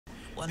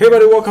Hey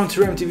everybody, welcome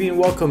to MTV and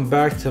welcome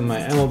back to my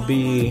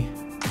MLB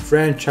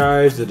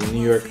franchise of the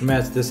New York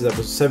Mets. This is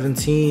episode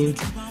 17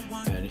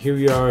 and here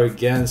we are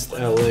against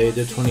LA.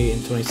 They're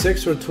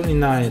 28-26 or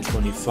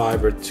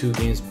 29-25 or 2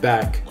 games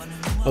back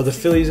of the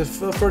Phillies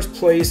for first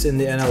place in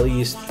the NL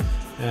East.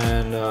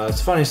 And it's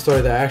a funny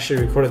story that I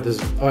actually recorded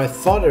this, I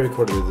thought I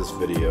recorded this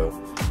video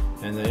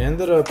and I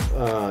ended up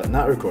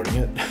not recording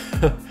it.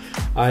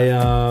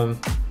 I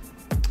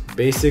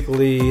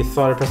basically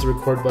thought I pressed the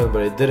record button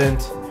but I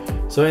didn't.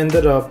 So I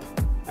ended up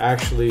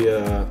actually,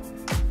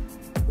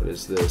 what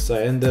is this?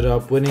 I ended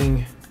up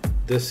winning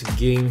this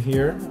game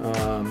here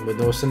with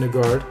no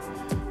Syndergaard,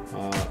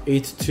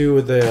 8-2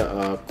 with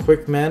a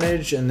quick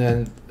manage, and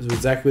then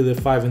with Zach Wheeler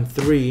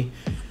 5-3,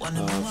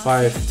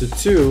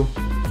 5-2.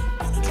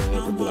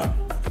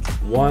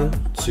 1,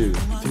 2,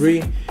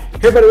 3.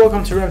 Hey everybody,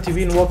 welcome to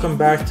MTV and welcome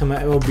back to my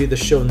MLB The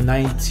Show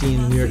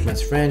 19 New York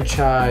Mets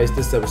franchise.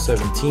 This is episode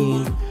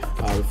 17.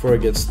 Before I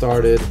get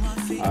started,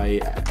 I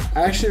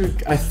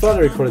thought I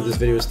recorded this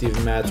video with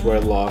Steven Matz where I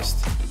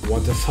lost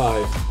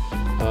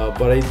 1-5,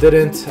 but I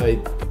didn't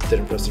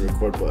press the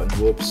record button.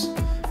 Whoops.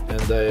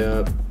 And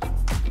I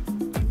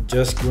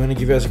just going to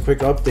give you guys a quick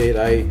update.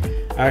 I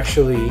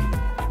actually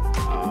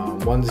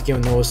won this game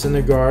with Noah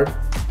Syndergaard,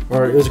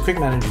 or it was a quick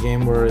manager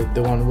game where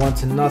they won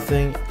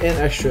 1-0 in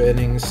extra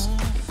innings,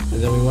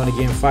 and then we won a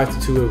game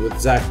 5-2 with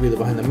Zach Wheeler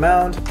behind the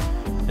mound.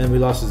 And we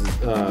lost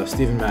to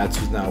Steven Matz,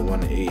 who's now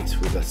 1-8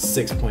 with a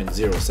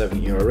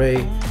 6.07 ERA.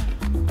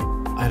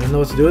 I don't know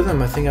what to do with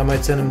him. I think I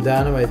might send him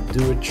down. I might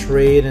do a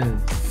trade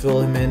and fill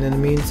him in the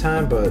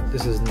meantime, but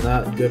this is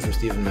not good for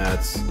Steven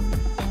Matz.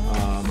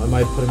 I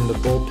might put him in the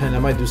bullpen. I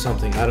might do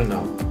something. I don't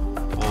know.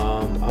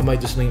 I might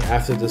do something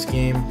after this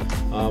game,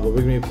 but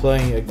we're going to be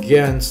playing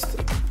against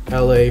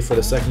LA for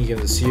the second game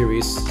of the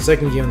series,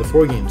 second game of the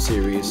 4-game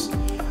series.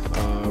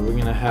 We're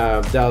gonna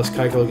have Dallas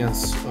Keuchel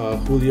against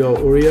Julio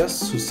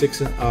Urias, who's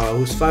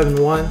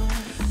 5-1.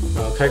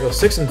 Keuchel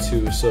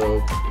 6-2.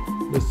 So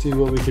let's see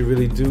what we can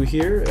really do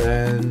here,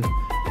 and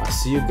I'll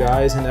see you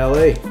guys in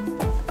LA.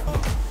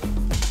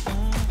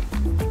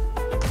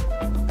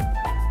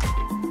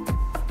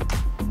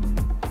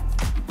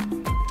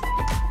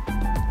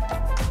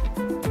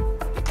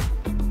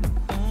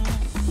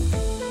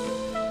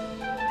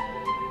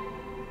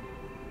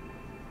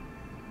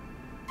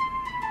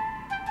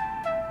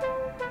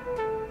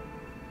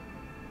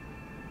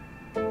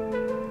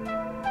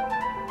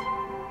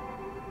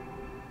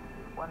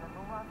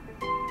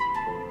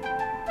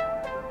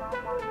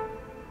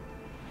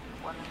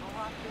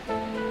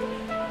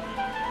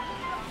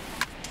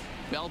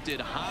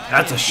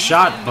 That's a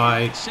shot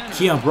by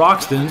Keon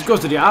Broxton. It goes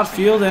to the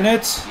outfield and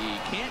it's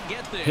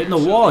hitting the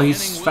wall.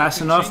 He's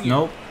fast enough.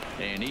 Nope.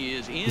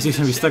 He's going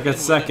to be stuck at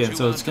second,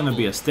 so it's going to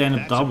be a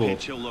stand-up double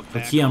for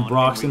Keon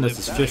Broxton. That's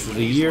his 5th of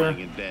the year.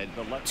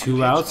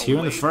 2 outs here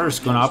in the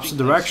first, going opposite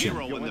direction.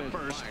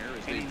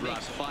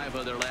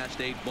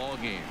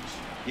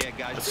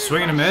 That's a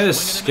swing and a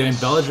miss, getting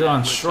Bellinger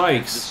on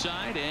strikes.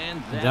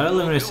 That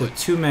eliminates the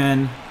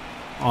 2-man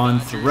on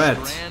threat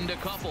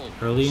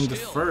early in the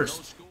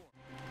first.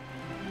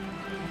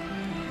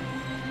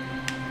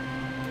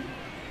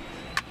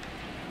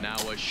 Now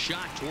a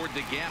shot toward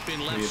the gap in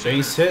left a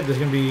base hit. There's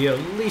going to be at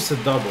least a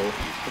double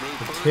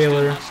for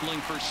Taylor.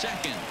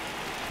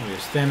 Maybe a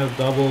stand-up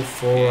double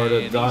for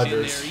the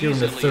Dodgers here in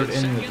the 3rd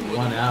inning with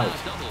 1 out.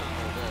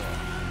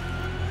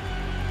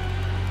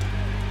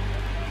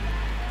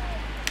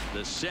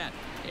 The set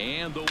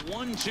and the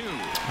 1-2.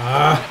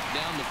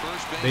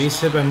 Base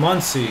hit by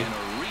Muncy.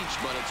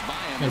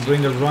 Going to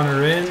bring the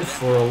runner in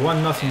for a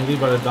 1-0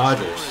 lead by the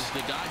Dodgers.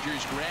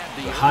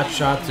 The hot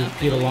shot to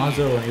Pete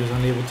Alonso, and he was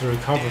unable to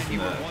recover from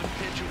that.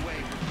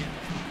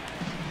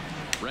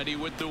 Ready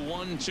with the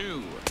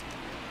 1-2.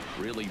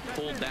 Really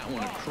pulled that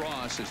one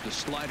across as the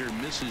slider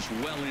misses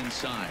well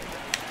inside.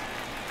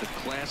 The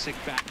classic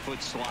back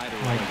foot slider.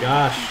 Oh my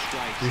gosh.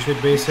 3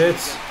 straight base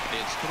hits.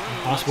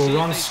 Possible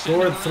run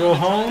scored, throw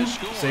home.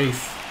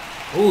 Safe.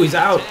 Oh, he's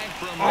out.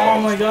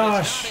 Oh my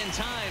gosh.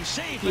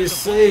 He is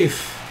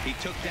safe. He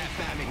took that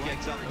back and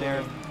gets up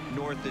there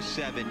north of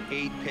 7,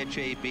 8 pitch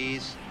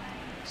ABs.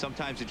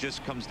 Sometimes it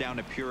just comes down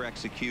to pure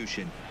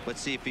execution. Let's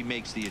see if he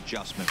makes the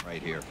adjustment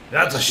right here.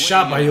 That's a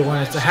shot by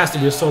Juan. It has to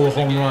be a solo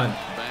home run.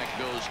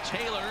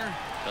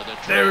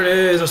 There it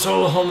is, a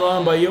solo home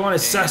run by Juan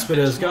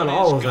Cespedes. Got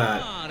all of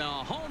that.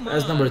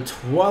 That's number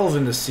 12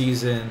 in the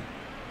season.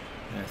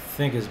 And I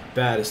think his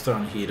bat is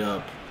starting to heat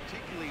up.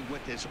 Particularly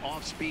with his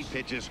off-speed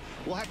pitches,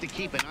 we'll have to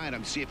keep an eye on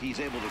him, see if he's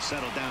able to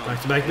settle down.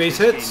 Back-to-back base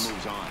hits.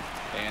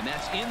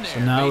 So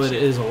now it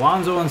is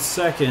Alonso on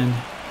second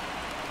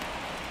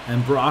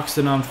and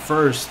Broxton on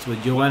first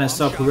with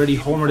Yoenis up, already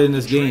homered in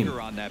this game.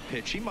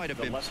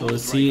 So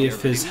let's see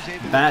if his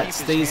bat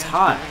stays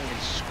hot.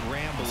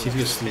 Let's see if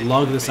he can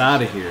slug this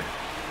out of here.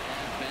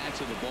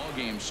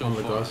 Oh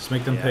my gosh, let's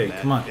make them pay.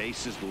 Come on.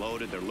 Bases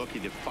loaded. They're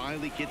looking to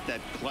finally get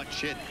that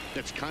clutch hit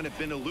that's kind of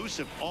been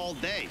elusive all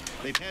day.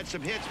 They've had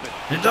some hits, but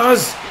it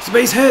does. It's a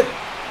base hit.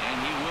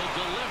 And he will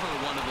deliver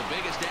one of the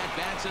biggest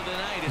at-bats of the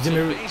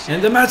night.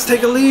 And the Mets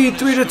take a lead,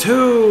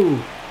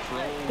 3-2.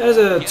 There's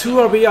a 2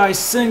 RBI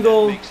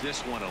single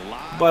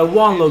by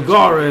Juan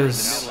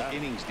Lagares.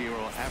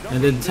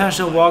 And the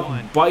intentional walk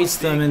bites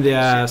them in the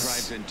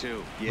ass.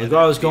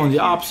 Lagares going the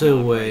opposite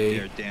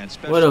way.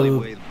 What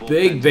a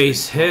big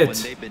base hit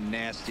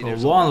for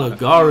Juan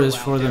Lagares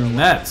for the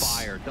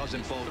Mets.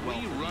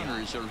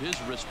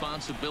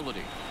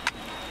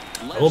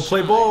 Double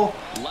play ball.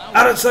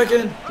 Out at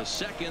second.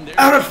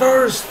 Out at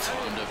first.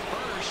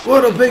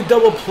 What a big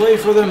double play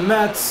for the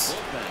Mets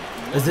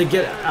as they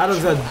get out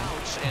of that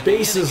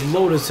bases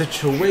loaded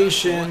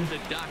situation.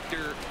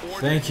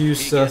 Thank you,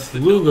 Seth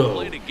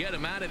Lugo.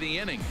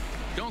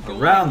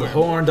 Around the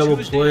horn, double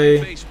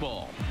play.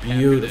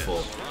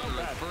 Beautiful.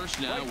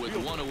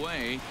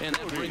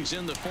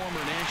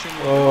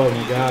 Oh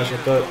my gosh, I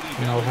thought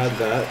had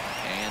that.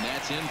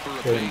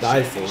 Couldn't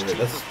die for it.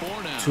 That's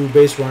 2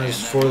 base runners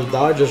for the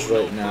Dodgers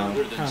right now.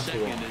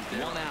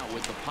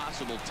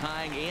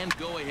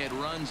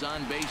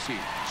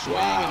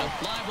 Wow.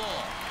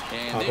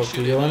 Pop up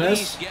to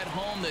Yoenis.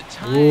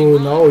 Ooh,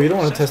 no, you don't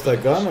want to test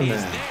that gun on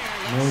that.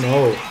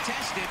 No.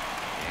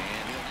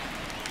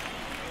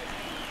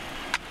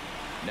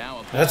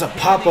 That's a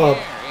pop-up.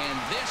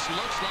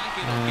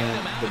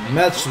 And the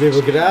Mets should be able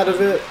to get out of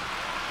it.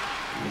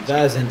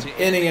 That is an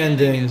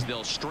inning-ending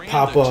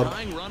pop-up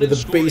with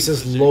the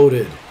bases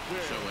loaded.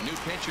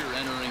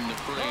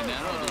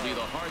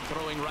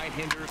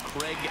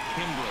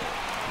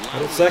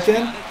 Out at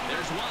second.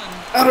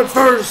 Out at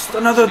first.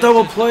 Another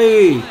double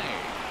play.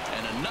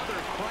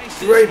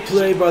 Great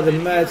play by the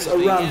Mets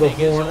around the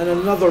horn, and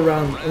another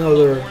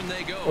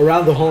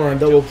around the horn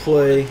double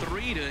play.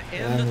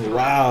 And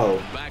wow,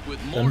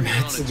 the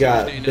Mets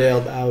got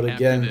bailed out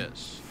again.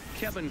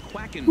 Alright,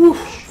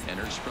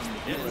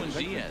 here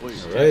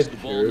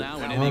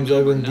comes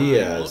Edwin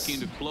Diaz.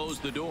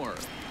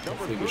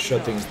 Hopefully we can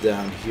shut things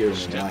down here in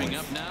the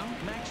ninth.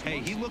 Hey,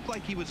 he looked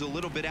like he was a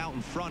little bit out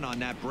in front on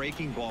that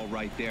breaking ball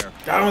right there.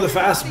 Got him with a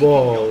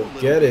fastball,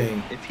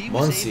 getting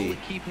Muncy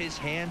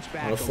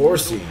on a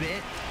 4-seam.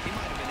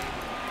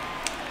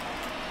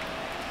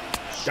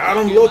 Got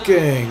him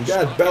looking.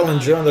 Got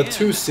Bellinger on the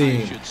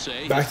 2-seam.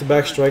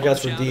 Back-to-back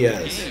strikeouts for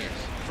Diaz.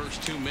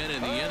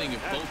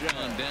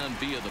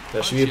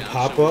 That should be a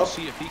pop-up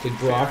to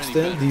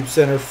Broxton. Deep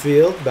center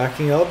field.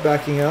 Backing up.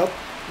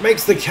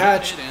 Makes the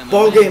catch.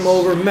 Ball game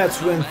over.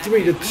 Mets win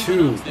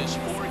 3-2.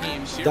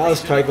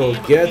 Dallas Keuchel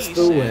gets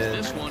the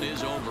win.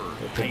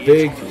 But the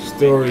big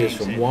story is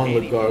from Juan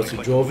Lagares, who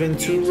drove in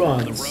 2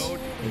 runs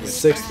in the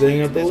 6th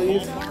inning, I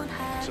believe.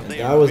 And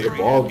that was the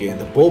ball game.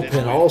 The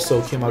bullpen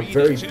also came out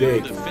very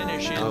big.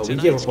 We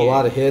gave up a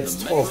lot of hits,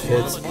 12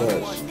 hits,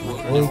 but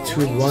only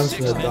 2 runs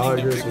from the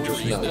Dodgers, which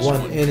was from that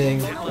 1 inning.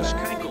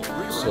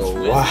 So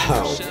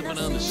wow.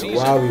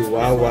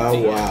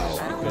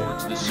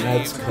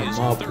 Mets come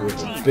up with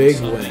a big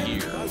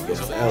win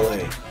against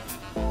LA.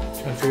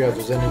 Trying to figure out if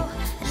there's any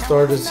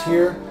starters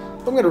here.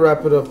 I'm going to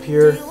wrap it up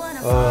here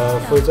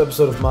for this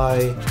episode of my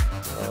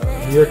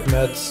New York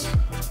Mets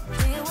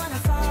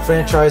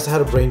franchise. I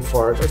had a brain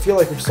fart. I feel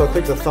like if you saw,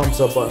 click the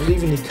thumbs up button,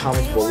 leave any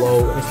comments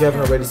below, and if you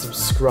haven't already,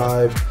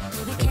 subscribe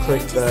and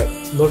click that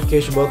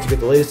notification bell to get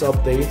the latest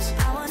updates.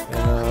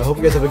 And I hope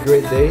you guys have a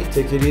great day.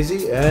 Take it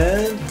easy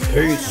and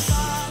peace.